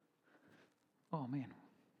Oh, man.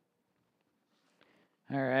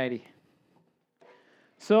 All righty.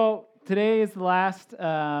 So today is the last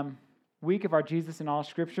week of our Jesus in All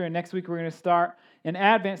Scripture, and next week we're going to start an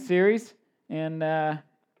Advent series. And I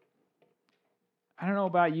don't know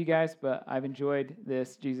about you guys, but I've enjoyed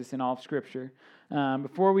this Jesus in All Scripture.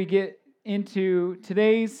 Before we get into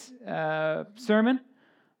today's sermon,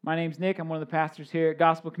 my name's Nick. I'm one of the pastors here at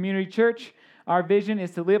Gospel Community Church. Our vision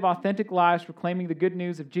is to live authentic lives proclaiming the good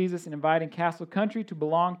news of Jesus and inviting Castle Country to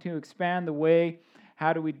belong to expand the way.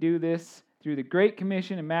 How do we do this? Through the Great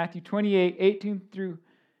Commission in Matthew 28, 18 through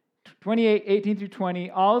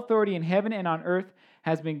 20. All authority in heaven and on earth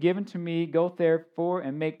has been given to me. Go therefore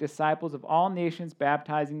and make disciples of all nations,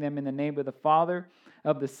 baptizing them in the name of the Father,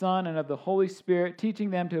 of the Son, and of the Holy Spirit,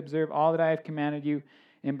 teaching them to observe all that I have commanded you.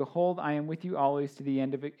 And behold, I am with you always to the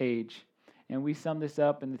end of age. And we sum this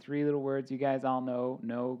up in the three little words you guys all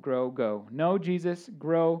know, grow, go. Know Jesus,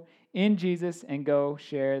 grow in Jesus, and go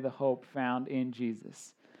share the hope found in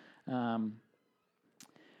Jesus.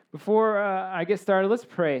 Before I get started, let's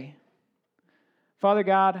pray. Father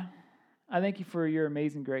God, I thank you for your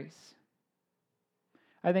amazing grace.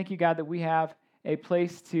 I thank you, God, that we have a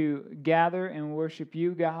place to gather and worship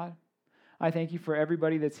you, God. I thank you for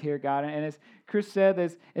everybody that's here, God. And as Chris said,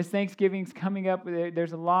 as Thanksgiving's coming up,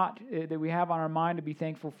 there's a lot that we have on our mind to be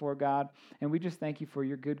thankful for, God. And we just thank you for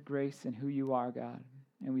your good grace and who you are, God.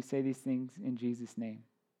 And we say these things in Jesus' name.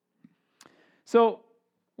 So,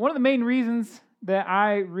 one of the main reasons that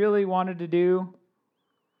I really wanted to do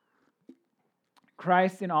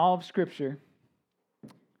Christ in all of Scripture,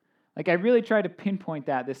 like I really tried to pinpoint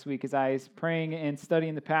that this week as I was praying and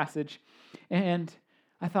studying the passage. And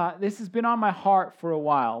I thought, this has been on my heart for a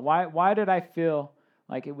while. Why did I feel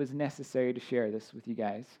like it was necessary to share this with you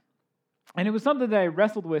guys? And it was something that I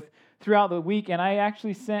wrestled with throughout the week, and I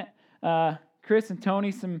actually sent Chris and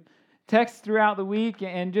Tony some texts throughout the week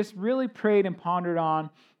and just really prayed and pondered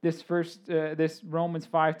on this this Romans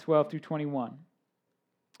 5:12 through 21.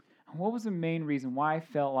 What was the main reason why I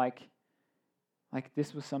felt like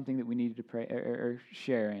this was something that we needed to pray or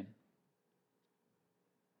share in?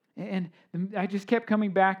 And I just kept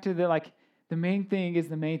coming back to the main thing is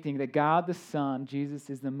the main thing, that God the Son, Jesus,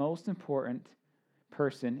 is the most important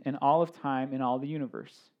person in all of time, in all the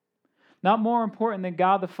universe. Not more important than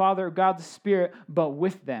God the Father or God the Spirit, but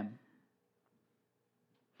with them.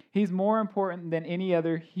 He's more important than any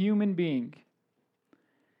other human being.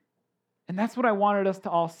 And that's what I wanted us to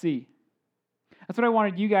all see. That's what I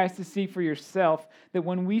wanted you guys to see for yourself, that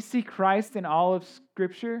when we see Christ in all of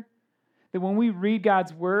Scripture, that when we read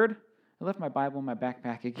God's Word, I left my Bible in my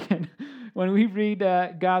backpack again. When we read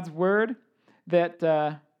God's Word,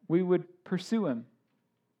 that we would pursue Him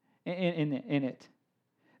in it.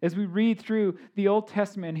 As we read through the Old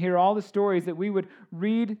Testament and hear all the stories, that we would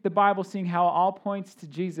read the Bible seeing how it all points to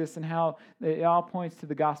Jesus and how it all points to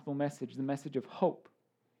the gospel message, the message of hope.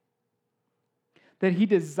 That He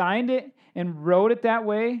designed it and wrote it that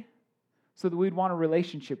way so that we'd want a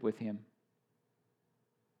relationship with Him.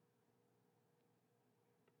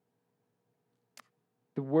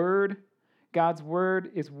 The Word, God's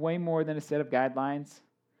Word, is way more than a set of guidelines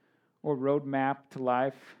or roadmap to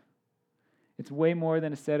life. It's way more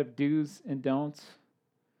than a set of do's and don'ts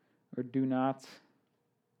or do nots.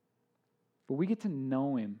 But we get to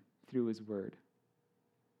know Him through His Word.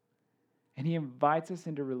 And He invites us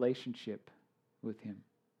into relationship with Him.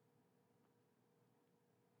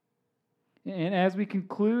 And as we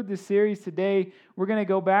conclude this series today, we're going to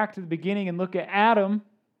go back to the beginning and look at Adam,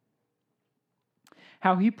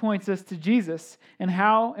 how he points us to Jesus, and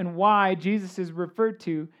how and why Jesus is referred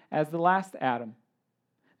to as the last Adam,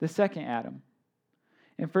 the second Adam.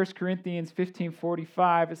 In 1 Corinthians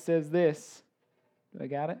 15:45, it says this. Do I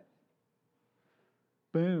got it?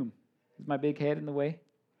 Boom. Is my big head in the way?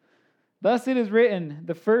 Thus it is written,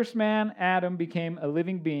 the first man, Adam, became a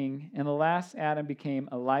living being, and the last Adam became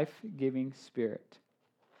a life-giving spirit.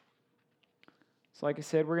 So like I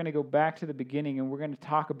said, we're going to go back to the beginning, and we're going to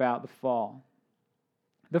talk about the fall.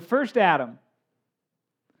 The first Adam.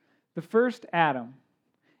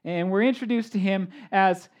 And we're introduced to him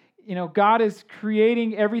as, God is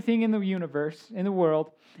creating everything in the universe, in the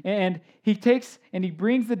world, and He takes and He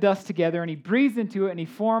brings the dust together, and He breathes into it, and He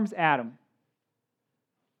forms Adam.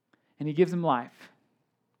 And He gives him life.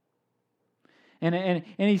 And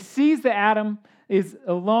He sees that Adam is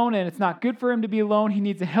alone, and it's not good for him to be alone. He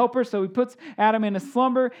needs a helper, so He puts Adam in a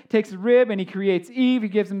slumber, takes a rib, and He creates Eve. He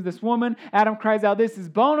gives him this woman. Adam cries out, "This is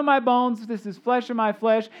bone of my bones, this is flesh of my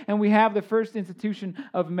flesh," and we have the first institution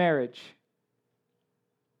of marriage.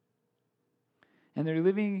 And they're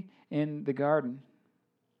living in the garden.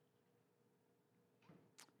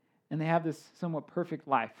 and they have this somewhat perfect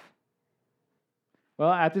life.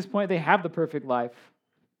 Well, at this point, they have the perfect life.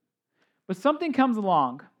 But something comes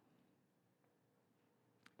along,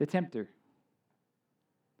 the tempter.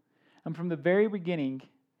 And from the very beginning,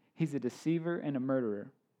 he's a deceiver and a murderer.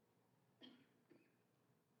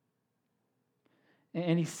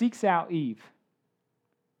 And he seeks out Eve.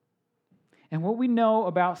 And what we know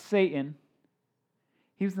about Satan,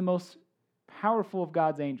 he was the most powerful of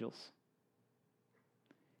God's angels.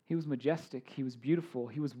 He was majestic, he was beautiful,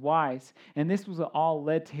 he was wise, and this was all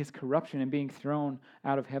led to his corruption and being thrown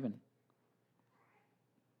out of heaven.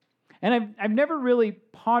 And I've never really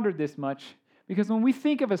pondered this much, because when we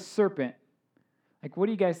think of a serpent, like what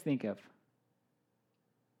do you guys think of?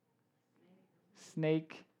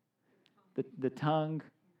 Snake, the tongue,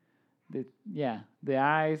 the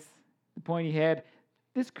eyes, the pointy head,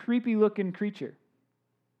 this creepy looking creature.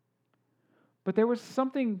 But there was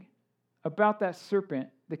something about that serpent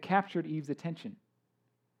that captured Eve's attention.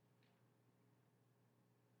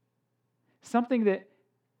 Something that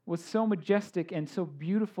was so majestic and so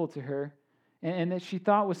beautiful to her, and that she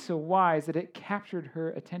thought was so wise that it captured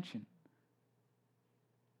her attention.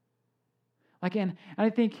 And I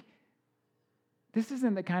think this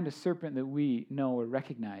isn't the kind of serpent that we know or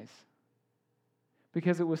recognize,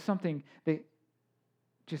 because it was something that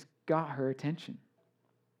just got her attention.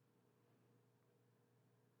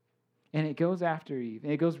 And it goes after Eve,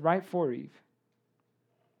 and it goes right for Eve.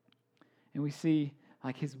 And we see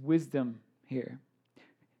his wisdom here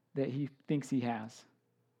that he thinks he has.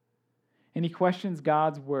 And he questions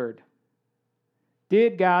God's word.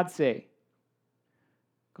 Did God say?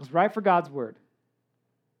 Goes right for God's word.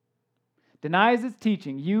 Denies its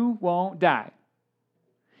teaching. You won't die.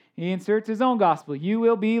 He inserts his own gospel. You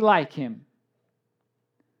will be like him.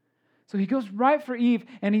 So he goes right for Eve,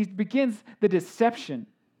 and he begins the deception.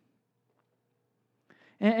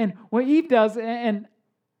 And what Eve does, and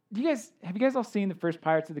have you guys all seen the first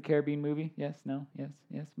Pirates of the Caribbean movie? Yes, no,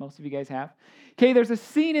 yes, most of you guys have. Okay, there's a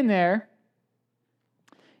scene in there.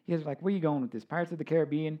 You guys are like, where are you going with this? Pirates of the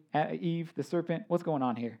Caribbean, Eve, the serpent, what's going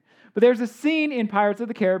on here? But there's a scene in Pirates of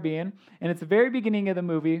the Caribbean, and it's the very beginning of the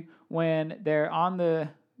movie when they're on I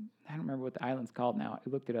don't remember what the island's called now. I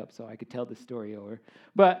looked it up so I could tell this story over.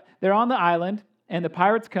 But they're on the island, and the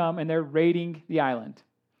pirates come, and they're raiding the island.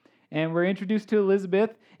 And we're introduced to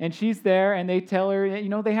Elizabeth, and she's there, and they tell her,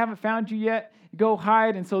 they haven't found you yet. Go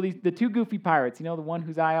hide. And so the two goofy pirates, the one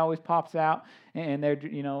whose eye always pops out, and they're,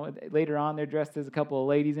 later on they're dressed as a couple of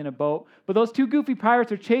ladies in a boat. But those two goofy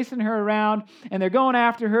pirates are chasing her around, and they're going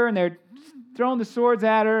after her, and they're throwing the swords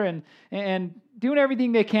at her, and doing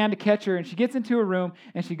everything they can to catch her. And she gets into a room,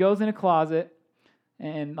 and she goes in a closet,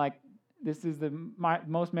 and this is the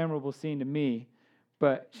most memorable scene to me.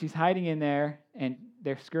 But she's hiding in there, and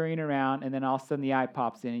they're scurrying around, and then all of a sudden the eye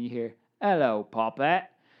pops in, and you hear, "Hello, Poppet."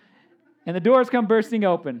 And the doors come bursting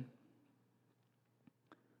open.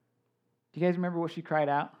 Do you guys remember what she cried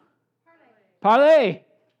out? Parlay!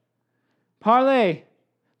 Parlay!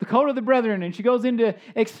 The code of the brethren. And she goes in to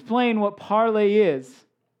explain what parlay is.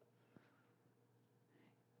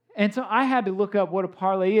 And so I had to look up what a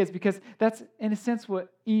parlay is, because that's, in a sense,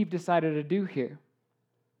 what Eve decided to do here.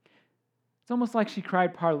 It's almost like she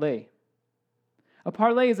cried parlay. A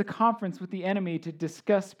parlay is a conference with the enemy to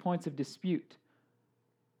discuss points of dispute.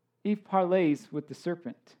 Eve parlays with the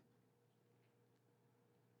serpent.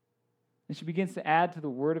 And she begins to add to the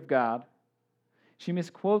Word of God. She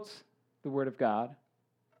misquotes the Word of God.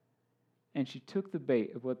 And she took the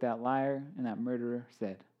bait of what that liar and that murderer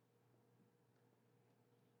said.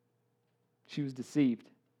 She was deceived.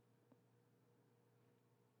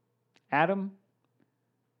 Adam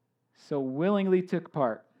so willingly took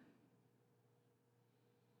part.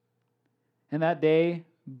 And that day,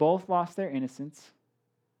 both lost their innocence.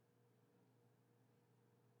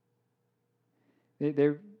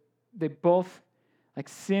 They both,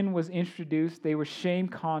 sin was introduced. They were shame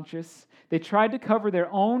conscious. They tried to cover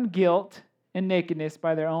their own guilt and nakedness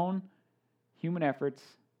by their own human efforts,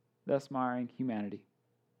 thus marring humanity.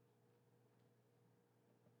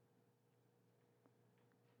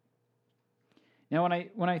 Now,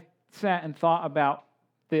 when I sat and thought about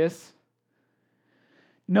this,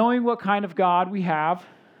 knowing what kind of God we have,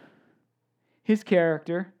 his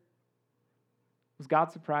character, was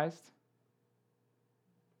God surprised?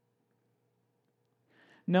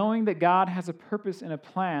 Knowing that God has a purpose and a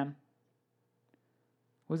plan,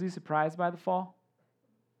 was he surprised by the fall?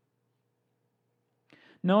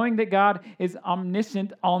 Knowing that God is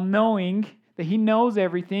omniscient, all-knowing, that he knows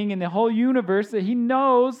everything in the whole universe, that he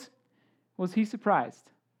knows, was he surprised?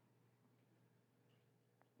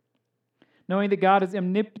 Knowing that God is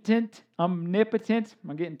omnipotent, I'm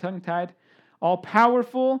getting tongue-tied,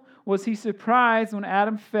 all-powerful, was he surprised when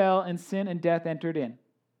Adam fell and sin and death entered in?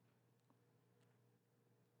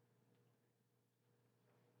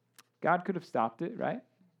 God could have stopped it, right?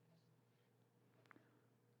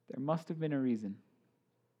 There must have been a reason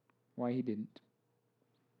why he didn't.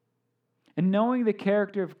 And knowing the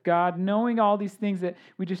character of God, knowing all these things that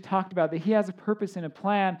we just talked about, that he has a purpose and a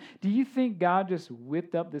plan, do you think God just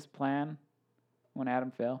whipped up this plan when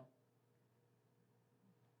Adam fell?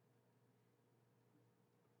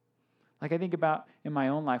 Like I think about in my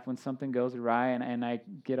own life when something goes awry and I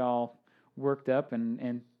get all worked up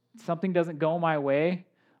and something doesn't go my way,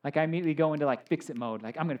 like I immediately go into like fix it mode.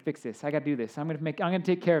 Like I'm going to fix this. I got to do this. I'm going to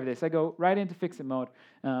take care of this. I go right into fix it mode.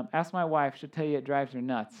 Ask my wife. She'll tell you it drives her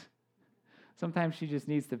nuts. Sometimes she just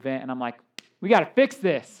needs to vent, and I'm like, we got to fix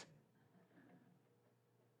this.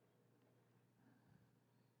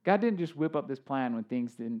 God didn't just whip up this plan when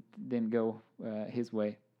things didn't go his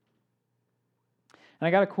way. And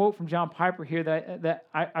I got a quote from John Piper here that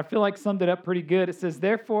I feel like summed it up pretty good. It says,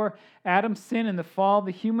 "Therefore, Adam's sin and the fall of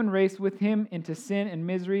the human race with him into sin and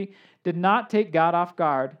misery did not take God off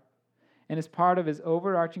guard and is part of his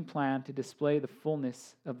overarching plan to display the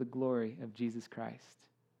fullness of the glory of Jesus Christ."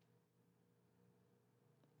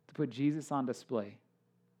 To put Jesus on display.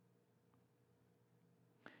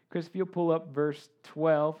 Chris, if you'll pull up verse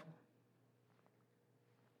 12.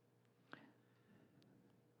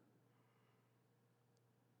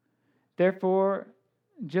 "Therefore,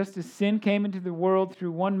 just as sin came into the world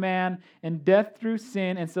through one man, and death through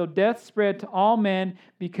sin, and so death spread to all men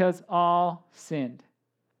because all sinned."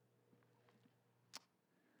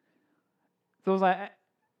 So right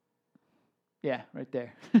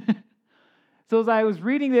there. So as I was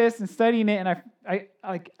reading this and studying it, and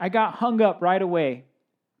I got hung up right away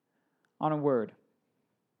on a word.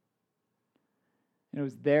 And it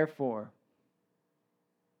was therefore.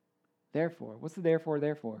 Therefore. What's the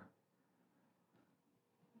therefore?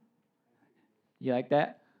 You like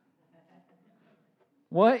that?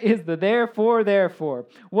 What is the therefore?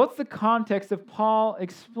 What's the context of Paul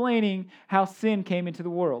explaining how sin came into the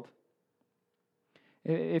world?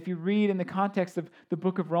 If you read in the context of the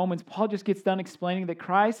book of Romans, Paul just gets done explaining that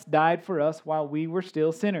Christ died for us while we were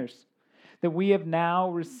still sinners, that we have now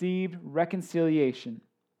received reconciliation.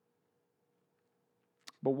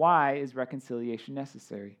 But why is reconciliation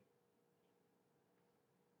necessary?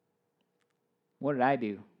 What did I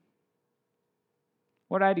do?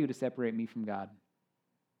 What did I do to separate me from God?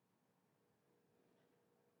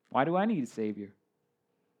 Why do I need a Savior?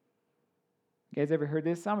 You guys ever heard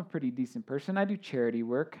this? I'm a pretty decent person. I do charity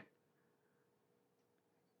work.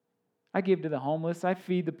 I give to the homeless. I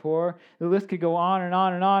feed the poor. The list could go on and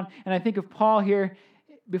on and on. And I think of Paul here,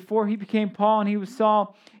 before he became Paul and he was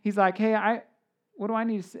Saul, he's like, hey, what do I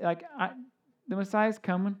need to say? The Messiah's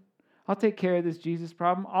coming. I'll take care of this Jesus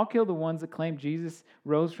problem. I'll kill the ones that claim Jesus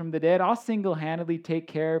rose from the dead. I'll single-handedly take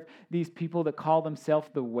care of these people that call themselves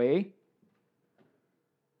the way.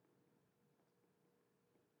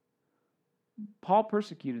 Paul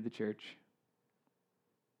persecuted the church.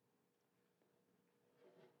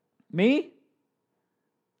 Me?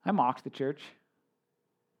 I mocked the church.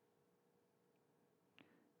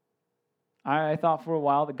 I thought for a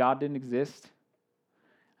while that God didn't exist.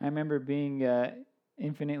 I remember being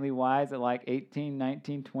infinitely wise at like 18,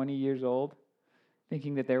 19, 20 years old,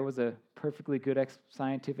 thinking that there was a perfectly good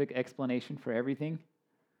scientific explanation for everything.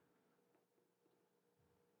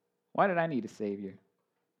 Why did I need a Savior?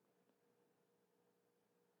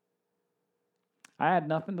 I had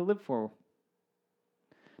nothing to live for.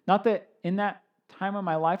 Not that in that time of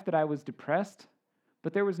my life that I was depressed,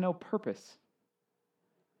 but there was no purpose,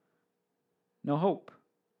 no hope.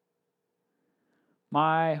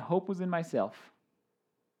 My hope was in myself.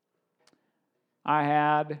 I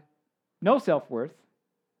had no self-worth,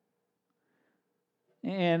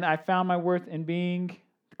 and I found my worth in being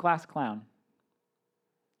the class clown,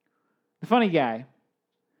 the funny guy,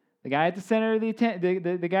 the guy at the center of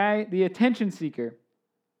the attention seeker.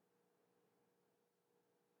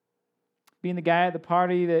 Being the guy at the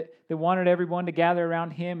party that wanted everyone to gather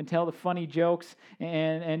around him and tell the funny jokes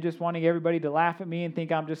and just wanting everybody to laugh at me and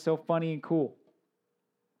think I'm just so funny and cool.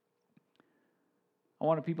 I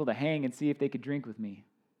wanted people to hang and see if they could drink with me.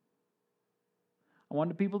 I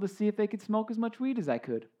wanted people to see if they could smoke as much weed as I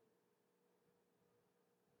could.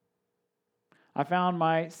 I found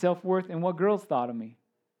my self-worth in what girls thought of me.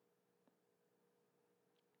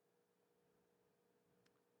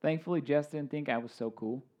 Thankfully, Jess didn't think I was so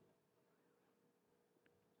cool.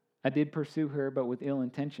 I did pursue her, but with ill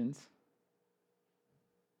intentions.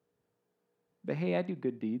 But hey, I do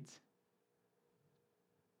good deeds.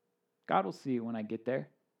 God will see it when I get there.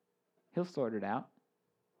 He'll sort it out.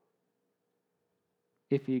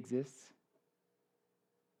 If he exists.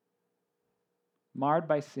 Marred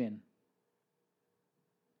by sin.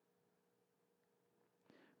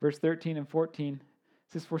 Verse 13 and 14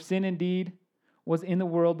 says, "For sin indeed was in the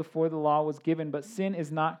world before the law was given, but sin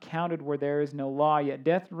is not counted where there is no law. Yet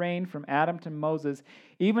death reigned from Adam to Moses,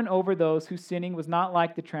 even over those whose sinning was not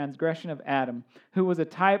like the transgression of Adam, who was a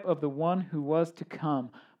type of the one who was to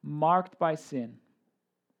come, marked by sin."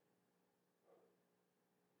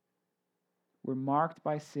 We're marked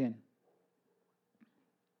by sin.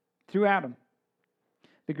 Through Adam.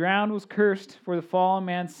 The ground was cursed for the fallen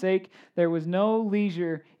man's sake. There was no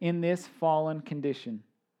leisure in this fallen condition.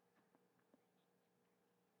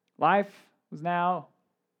 Life was now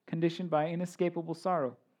conditioned by inescapable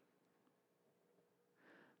sorrow.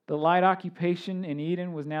 The light occupation in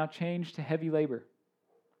Eden was now changed to heavy labor.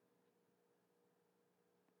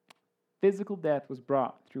 Physical death was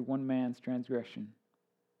brought through one man's transgression.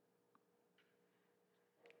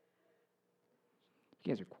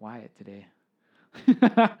 You guys are quiet today.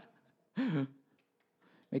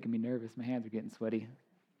 Making me nervous. My hands are getting sweaty.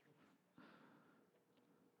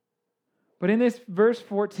 But in this verse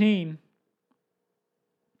 14,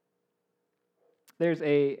 there's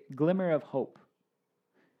a glimmer of hope.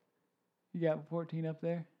 You got 14 up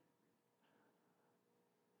there?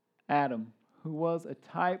 Adam, who was a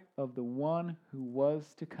type of the one who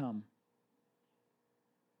was to come.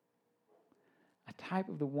 A type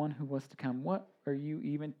of the one who was to come. What are you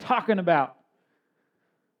even talking about?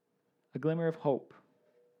 A glimmer of hope.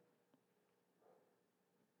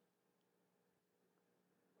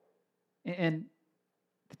 And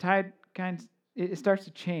the tide it starts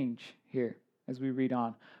to change here as we read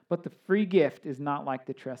on. But the free gift is not like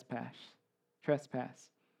the trespass.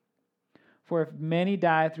 For if many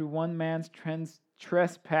die through one man's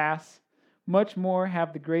trespass, much more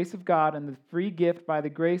have the grace of God and the free gift by the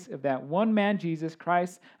grace of that one man, Jesus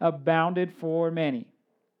Christ, abounded for many.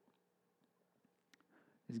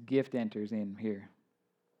 His gift enters in here.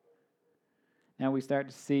 Now we start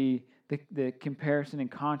to see the comparison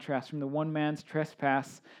and contrast from the one man's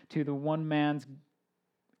trespass to the one man's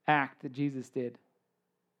act that Jesus did.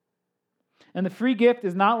 And the free gift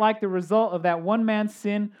is not like the result of that one man's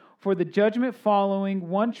sin, for the judgment following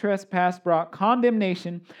one trespass brought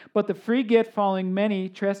condemnation, but the free gift following many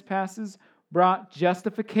trespasses brought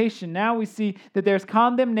justification. Now we see that there's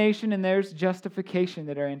condemnation and there's justification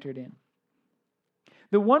that are entered in.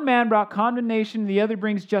 The one man brought condemnation, the other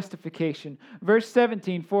brings justification. Verse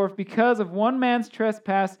 17, "For if because of one man's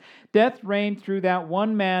trespass death reigned through that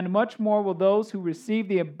one man, much more will those who receive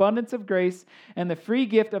the abundance of grace and the free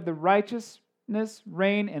gift of the righteousness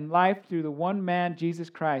reign in life through the one man, Jesus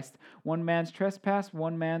Christ." One man's trespass,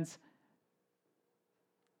 one man's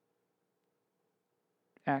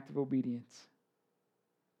act of obedience.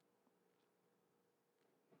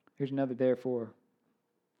 Here's another therefore.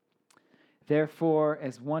 "Therefore,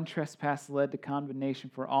 as one trespass led to condemnation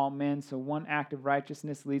for all men, so one act of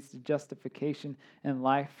righteousness leads to justification and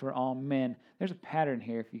life for all men." There's a pattern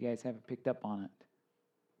here if you guys haven't picked up on it.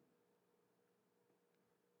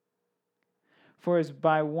 "For as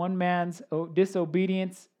by one man's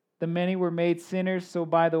disobedience the many were made sinners, so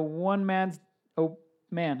by the one man's..." Oh,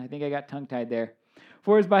 man, I think I got tongue-tied there.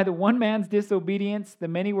 "For as by the one man's disobedience the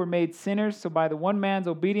many were made sinners, so by the one man's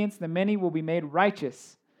obedience the many will be made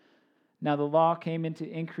righteous. Now the law came in to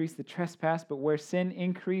increase the trespass, but where sin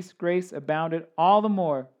increased, grace abounded all the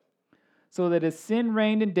more. So that as sin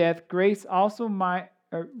reigned in death, grace also might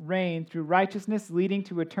reign through righteousness, leading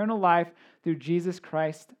to eternal life through Jesus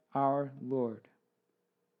Christ our Lord."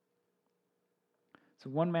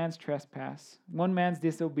 So one man's trespass, one man's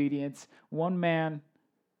disobedience, one man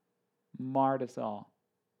marred us all.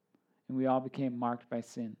 And we all became marked by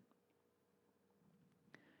sin.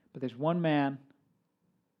 But there's one man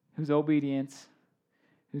whose obedience,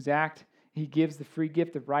 whose act, he gives the free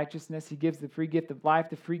gift of righteousness, he gives the free gift of life,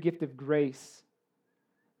 the free gift of grace,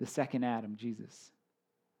 the second Adam, Jesus.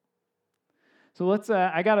 So let's,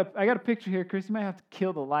 I got a picture here. Chris, you might have to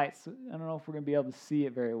kill the lights. I don't know if we're going to be able to see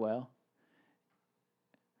it very well.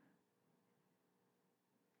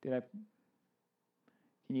 Can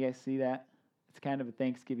you guys see that? It's kind of a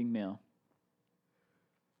Thanksgiving meal.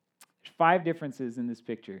 There's 5 differences in this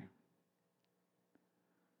picture.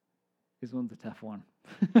 This one's a tough one.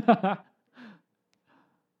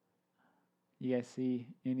 You guys see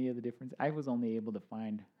any of the difference? I was only able to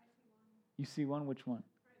find. You see one? Which one?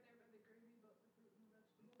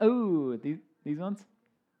 Oh, these ones?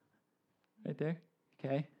 Right there?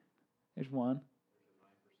 Okay. There's one.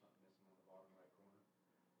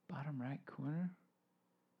 Bottom right corner?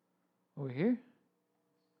 Over here?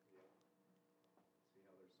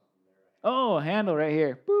 Oh, a handle right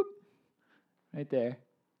here. Boop. Right there.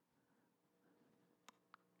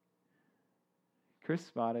 Chris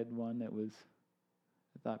spotted one that was,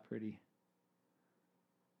 I thought, pretty.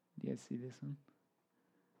 Do you guys see this one?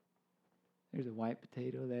 There's a white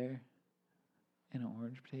potato there and an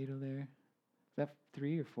orange potato there. Is that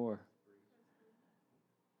 3 or 4?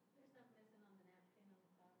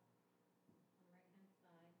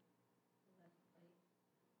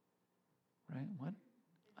 Right? What?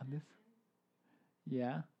 On this?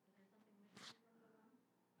 Yeah.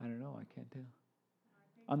 I don't know. I can't tell.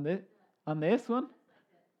 On this one?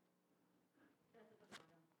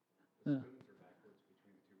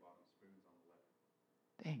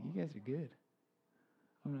 Dang, you guys are good.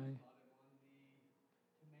 I'm not,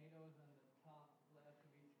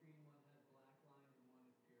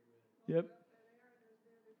 yep.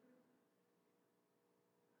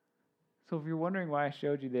 So if you're wondering why I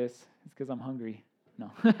showed you this, it's because I'm hungry.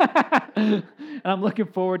 No. And I'm looking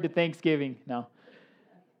forward to Thanksgiving. No.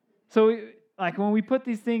 So like when we put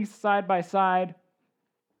these things side by side,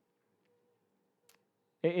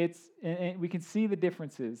 we can see the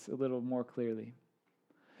differences a little more clearly.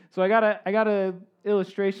 So I got a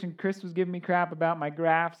illustration. Chris was giving me crap about my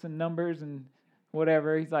graphs and numbers and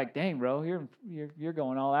whatever. He's like, "Dang, bro, you're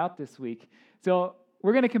going all out this week." So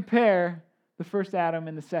we're going to compare the first Adam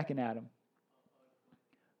and the second Adam.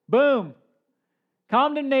 Boom.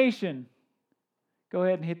 Condemnation. Go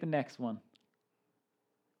ahead and hit the next one.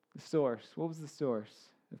 The source. What was the source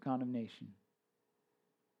of condemnation?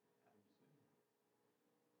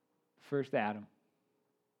 First Adam.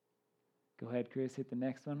 Go ahead, Chris, hit the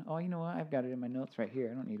next one. Oh, you know what? I've got it in my notes right here.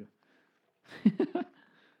 I don't need to.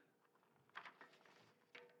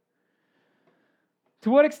 To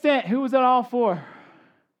what extent? Who was it all for?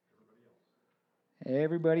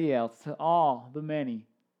 Everybody else. To all, the many.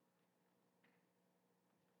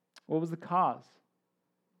 What was the cause?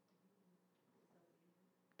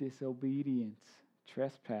 Disobedience.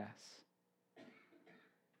 Trespass.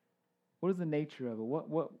 What is the nature of it?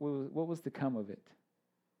 What was to come of it?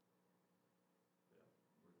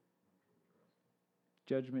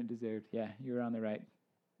 Judgment deserved. Yeah, you were on the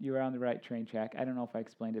right train track. I don't know if I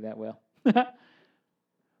explained it that well.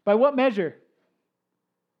 By what measure?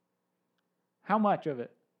 How much of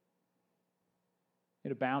it?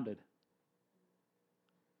 It abounded.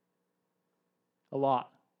 A lot.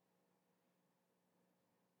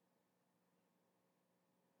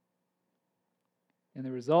 And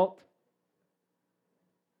the result?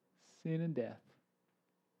 Sin and death.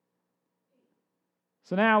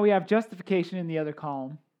 So now we have justification in the other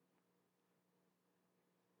column.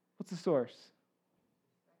 What's the source?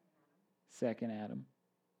 Second Adam.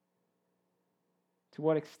 To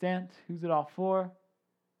what extent? Who's it all for?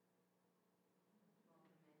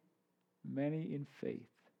 Many in faith.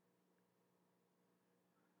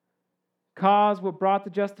 Cause, what brought the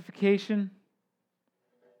justification?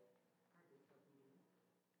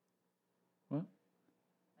 What?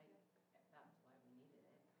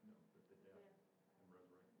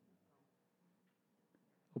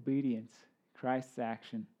 Obedience. Christ's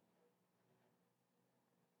action.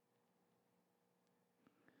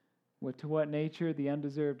 To what nature? The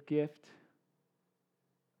undeserved gift.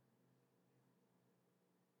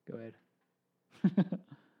 Go ahead.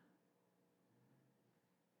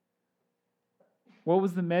 What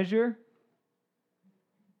was the measure?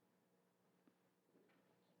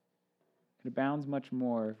 It abounds much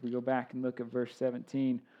more. If we go back and look at verse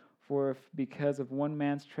 17, for if because of one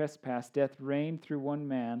man's trespass death reigned through one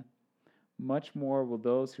man, much more will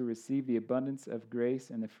those who receive the abundance of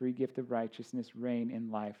grace and the free gift of righteousness reign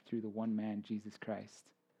in life through the one man, Jesus Christ.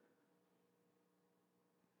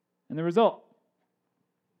 And the result?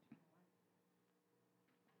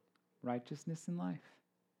 Righteousness in life.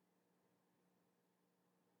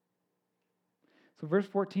 So verse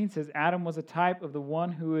 14 says, Adam was a type of the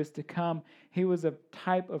one who is to come. He was a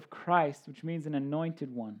type of Christ, which means an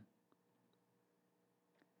anointed one.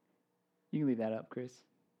 You can leave that up, Chris.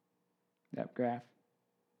 That graph.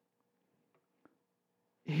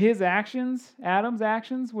 His actions, Adam's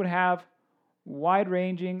actions, would have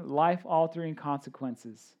wide-ranging, life-altering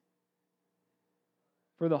consequences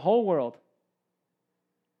for the whole world,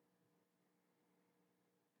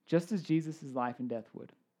 just as Jesus' life and death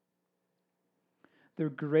would. The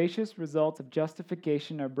gracious results of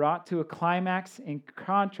justification are brought to a climax in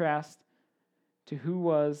contrast to who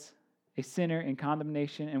was a sinner in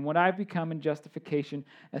condemnation and what I've become in justification,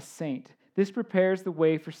 a saint. This prepares the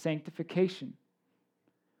way for sanctification,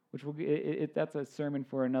 which will that's a sermon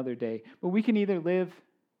for another day. But we can either live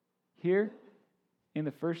here in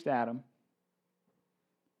the first Adam,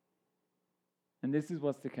 And this is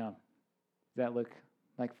what's to come. Does that look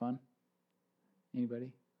like fun?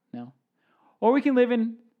 Anybody? No? Or we can live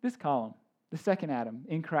in this column, the second Adam,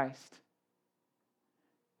 in Christ.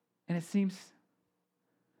 And it seems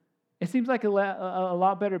like a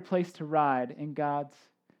lot better place to ride in God's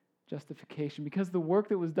justification because the work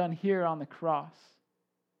that was done here on the cross,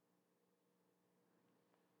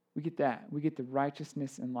 we get that. We get the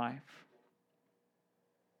righteousness and life.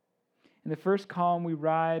 In the first column, we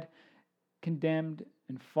ride condemned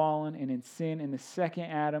and fallen and in sin. In the second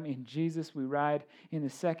Adam, in Jesus, we ride in the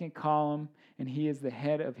second column, and he is the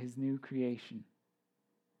head of his new creation.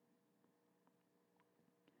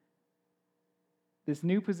 This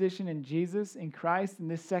new position in Jesus, in Christ, in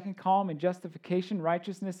this second column, in justification,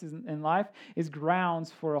 righteousness, and life, is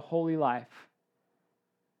grounds for a holy life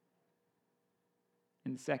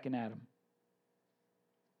in the second Adam.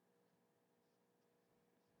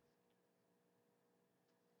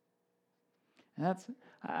 And that's,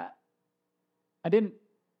 I didn't,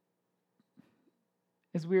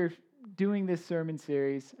 as we were doing this sermon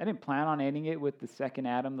series, I didn't plan on ending it with the second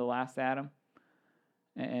Adam, the last Adam.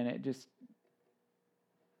 And it just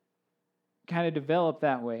kind of developed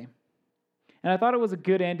that way. And I thought it was a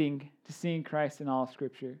good ending to seeing Christ in all of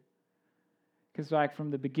Scripture. Because like from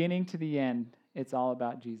the beginning to the end, it's all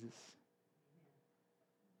about Jesus.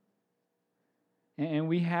 And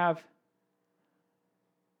we have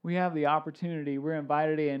the opportunity, we're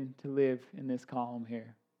invited in to live in this column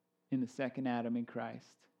here, in the second Adam in Christ.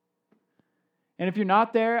 And if you're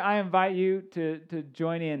not there, I invite you to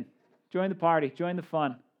join in. Join the party, join the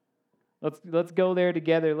fun. Let's go there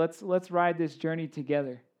together. Let's ride this journey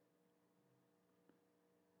together.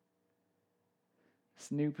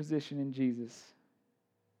 This new position in Jesus.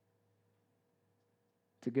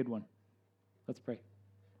 It's a good one. Let's pray.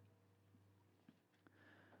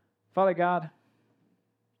 Father God,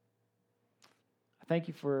 I thank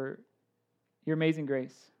you for your amazing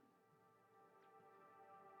grace.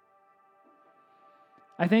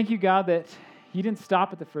 I thank you, God, that you didn't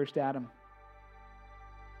stop at the first Adam.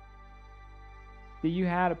 That you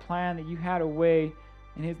had a plan, that you had a way,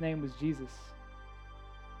 and his name was Jesus.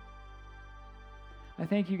 I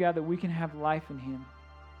thank you, God, that we can have life in him.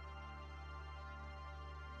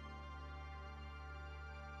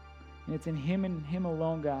 And it's in him and him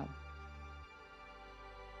alone, God.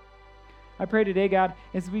 I pray today, God,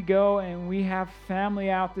 as we go and we have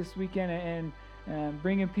family out this weekend and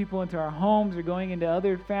bringing people into our homes or going into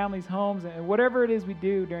other families' homes, and whatever it is we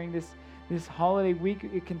do during this holiday week,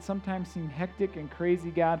 it can sometimes seem hectic and crazy,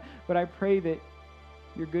 God, but I pray that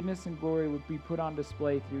your goodness and glory would be put on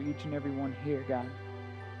display through each and every one here, God.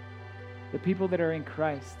 The people that are in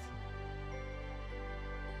Christ,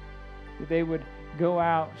 that they would go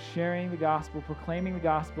out sharing the gospel, proclaiming the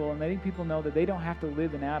gospel, and letting people know that they don't have to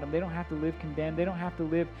live in Adam. They don't have to live condemned. They don't have to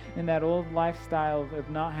live in that old lifestyle of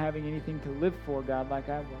not having anything to live for, God, like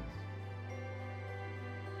I was.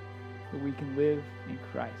 That we can live in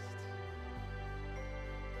Christ.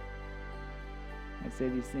 I say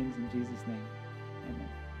these things in Jesus' name. Amen.